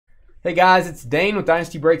Hey guys, it's Dane with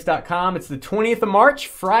DynastyBreaks.com. It's the 20th of March,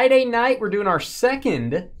 Friday night. We're doing our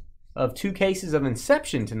second of 2 cases of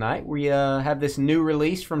Inception tonight. We have this new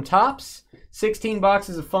release from Topps. 16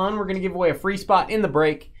 boxes of fun. We're going to give away a free spot in the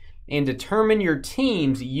break and determine your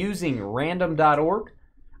teams using random.org.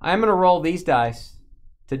 I'm going to roll these dice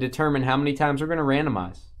to determine how many times we're going to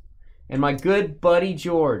randomize. And my good buddy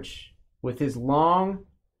George, with his long,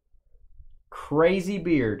 crazy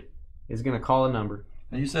beard, is going to call a number.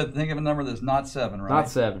 And you said think of a number that's not 7, right? Not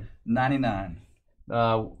 7. 99.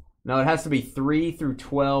 No, it has to be 3 through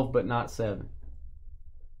 12, but not 7.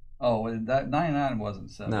 Oh, that 99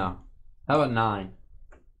 wasn't 7. No. How about 9?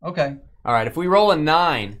 Okay. All right, if we roll a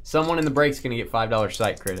 9, someone in the break's going to get $5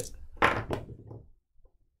 site credit.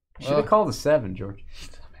 Should have called a 7, George.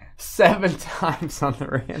 7 times on the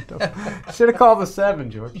random. Should have called the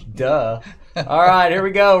 7, George. Duh. All right, here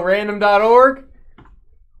we go. Random.org.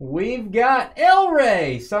 We've got El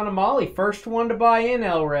Ray, son of Molly. First one to buy in,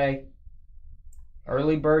 El Ray.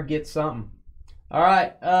 Early bird gets something. All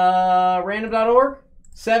right, random.org.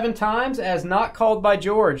 7 times as not called by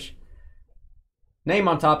George. Name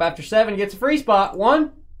on top after 7 gets a free spot.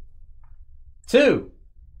 1, 2,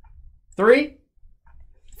 3,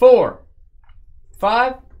 4,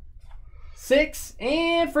 5, 6,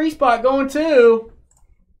 and free spot going to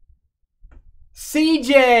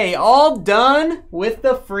CJ. All done with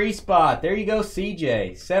the free spot. There you go,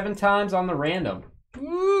 CJ. 7 times on the random.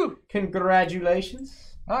 Woo!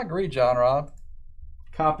 Congratulations. I agree, John Rob.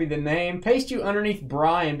 Copy the name. Paste you underneath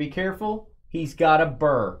Brian. Be careful. He's got a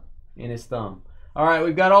burr in his thumb. All right,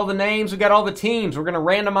 we've got all the names. We've got all the teams. We're going to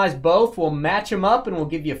randomize both. We'll match them up, and we'll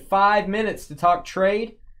give you 5 minutes to talk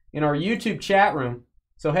trade in our YouTube chat room.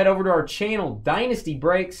 So head over to our channel, Dynasty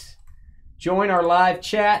Breaks. Join our live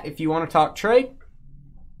chat if you want to talk trade.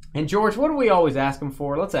 And George, what do we always ask them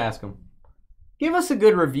for? Let's ask them. Give us a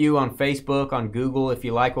good review on Facebook, on Google, if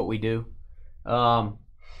you like what we do.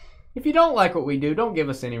 If you don't like what we do, don't give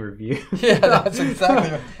us any review. Yeah, that's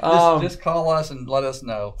exactly right. Just call us and let us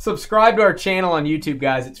know. Subscribe to our channel on YouTube,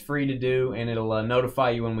 guys. It's free to do, and it'll notify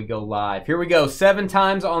you when we go live. Here we go. 7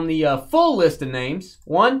 times on the full list of names.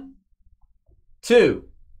 1, 2,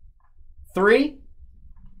 3,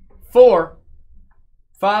 4,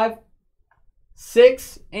 5,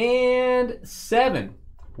 6, and 7.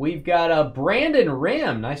 We've got Brandon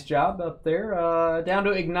Rim. Nice job up there. Down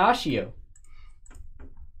to Ignacio.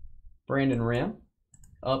 Brandon Rim.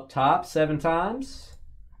 Up top, 7 times.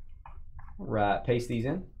 All right, paste these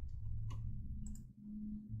in.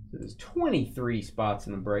 There's 23 spots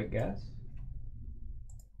in the break, guys.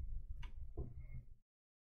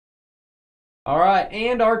 All right,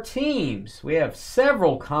 and our teams. We have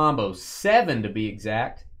several combos, 7 to be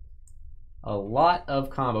exact. A lot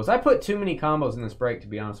of combos. I put too many combos in this break, to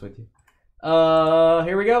be honest with you.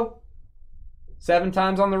 Here we go. 7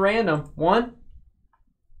 times on the random. 1,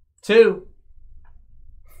 2,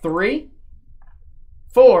 3,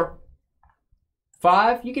 4,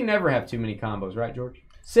 5. You can never have too many combos, right, George?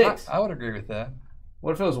 6. I would agree with that.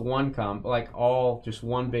 What if it was one combo, like just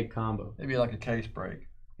one big combo? Maybe like a case break.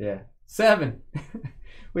 Yeah. 7.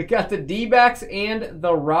 We got the D-backs and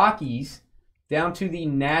the Rockies down to the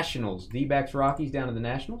Nationals. D-backs, Rockies down to the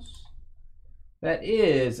Nationals. That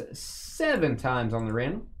is 7 times on the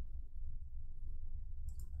random.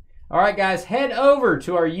 All right, guys, head over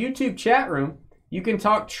to our YouTube chat room. You can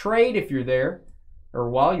talk trade if you're there, or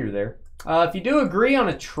while you're there. If you do agree on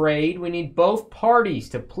a trade, we need both parties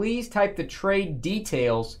to please type the trade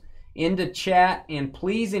details into chat, and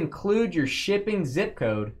please include your shipping zip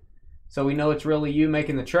code so we know it's really you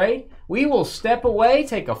making the trade. We will step away,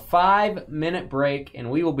 take a 5-minute break,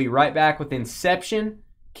 and we will be right back with Inception,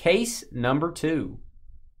 case number 2.